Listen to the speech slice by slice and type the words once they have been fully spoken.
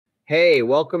Hey,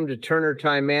 welcome to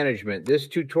TurnerTime Management. This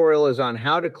tutorial is on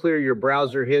how to clear your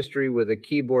browser history with a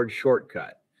keyboard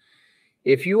shortcut.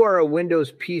 If you are a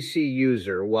Windows PC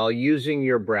user while using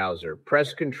your browser,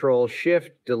 press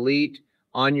Ctrl-Shift-Delete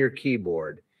on your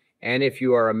keyboard. And if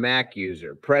you are a Mac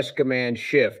user, press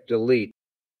Command-Shift-Delete.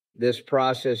 This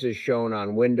process is shown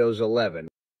on Windows 11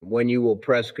 when you will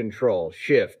press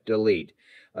Ctrl-Shift-Delete.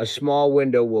 A small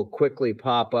window will quickly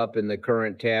pop up in the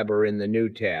current tab or in the new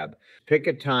tab. Pick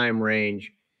a time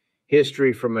range,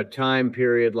 history from a time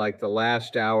period like the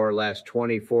last hour, last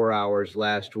 24 hours,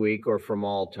 last week, or from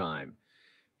all time.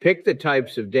 Pick the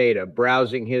types of data: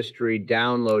 browsing history,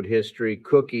 download history,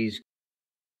 cookies.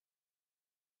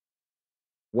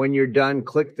 When you're done,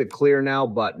 click the Clear Now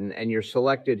button and your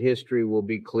selected history will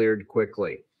be cleared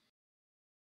quickly.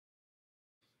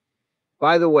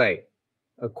 By the way,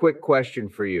 a quick question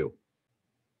for you.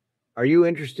 Are you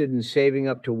interested in saving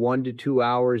up to 1 to 2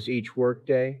 hours each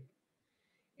workday?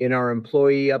 In our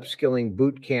Employee Upskilling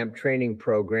Bootcamp training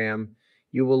program,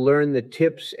 you will learn the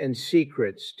tips and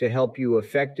secrets to help you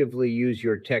effectively use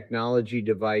your technology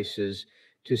devices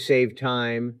to save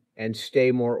time and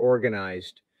stay more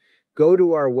organized. Go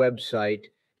to our website,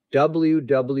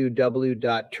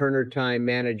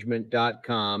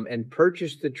 www.turnertimemanagement.com, and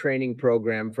purchase the training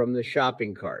program from the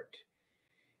shopping cart.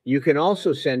 You can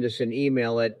also send us an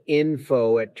email at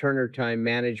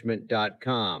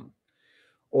info@turnertimemanagement.com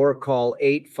or call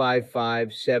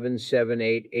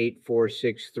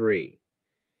 855-778-8463.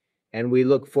 And we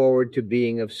look forward to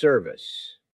being of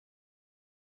service.